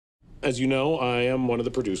As you know, I am one of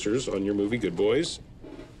the producers on your movie, Good Boys.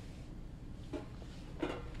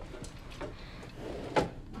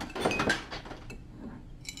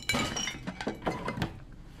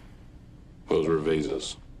 Those were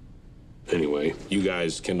vases. Anyway, you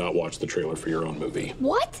guys cannot watch the trailer for your own movie.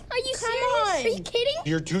 What? Are you serious? Are you kidding?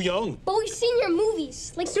 You're too young. But we've seen your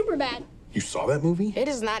movies, like Superbad. You saw that movie? It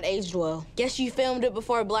has not aged well. Guess you filmed it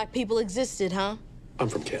before black people existed, huh? I'm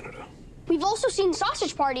from Canada. We've also seen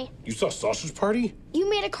Sausage Party. You saw Sausage Party? You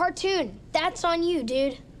made a cartoon. That's on you,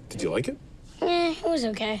 dude. Did you like it? It was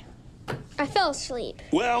okay. I fell asleep.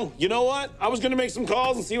 Well, you know what? I was gonna make some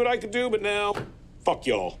calls and see what I could do, but now, fuck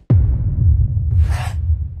y'all.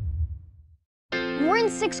 We're in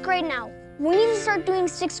 6th grade now. We need to start doing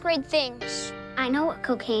 6th grade things. I know what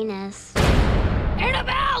cocaine is.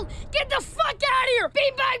 Annabelle! Get the fuck out of here!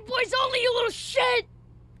 Beanbag Boys only, you little shit!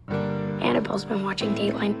 Annabelle's been watching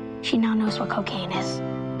Dateline. She now knows what cocaine is.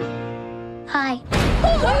 Hi.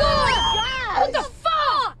 Oh my God! What the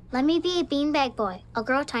fuck? Let me be a beanbag boy. I'll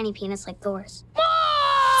grow tiny penis like Thor's.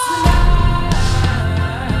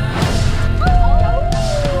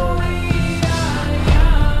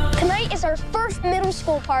 Tonight is our first middle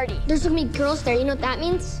school party. There's gonna be girls there. You know what that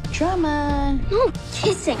means? Drama. No,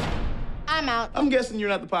 kissing. I'm out. I'm guessing you're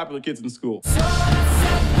not the popular kids in school.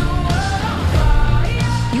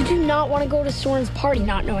 You do not want to go to Soren's party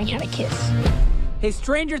not knowing how to kiss. Hey,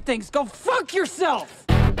 Stranger Things, go fuck yourself!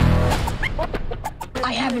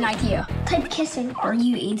 I have an idea. Type kissing. Are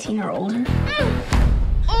you 18 or older?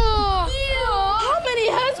 How many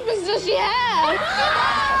husbands does she have?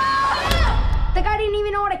 The guy didn't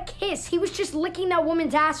even know how to kiss. He was just licking that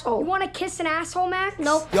woman's asshole. You want to kiss an asshole, Max?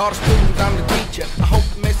 Nope. Y'all the students, I'm the teacher. I hope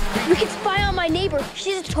the message We can spy on my neighbor.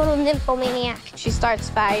 She's a total nymphomaniac. She starts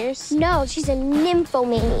fires. No, she's a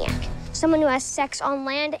nymphomaniac. Someone who has sex on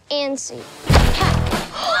land and sea.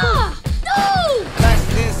 No! Class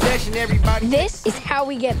is in session, everybody. This is how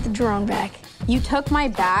we get the drone back. You took my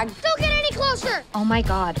bag? Don't get any closer! Oh my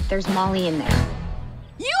God, there's Molly in there.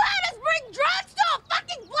 You had us bring drugs to a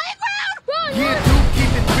fucking playground? Run, Yeah, run. dude,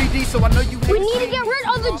 keep it 3D, so I know you We need to get rid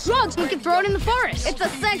of the drugs. We can throw it in the forest. It's a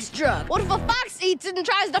sex drug. What if a fox eats it and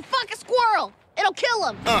tries to fuck a squirrel? It'll kill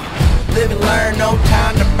him. Live and learn, no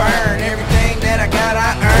time to burn. Everything that I got,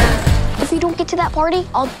 I earned. If we don't get to that party,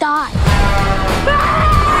 I'll die.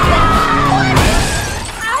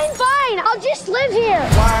 I'm fine. I'll just live here.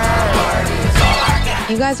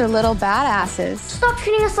 You guys are little badasses. Stop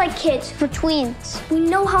treating us like kids. We're tweens. We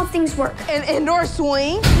know how things work. An indoor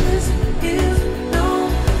swing?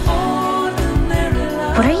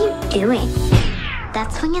 What are you doing?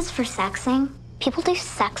 That swing is for sexing. People do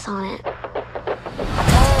sex on it.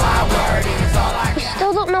 We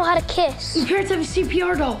still don't know how to kiss. Your parents have a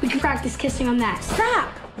CPR doll. We can practice kissing on that. Stop.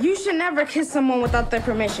 You should never kiss someone without their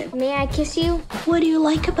permission. May I kiss you? What do you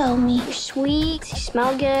like about me? You're sweet. You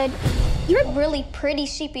smell good. You're a really pretty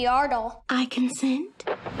CPR doll. I consent.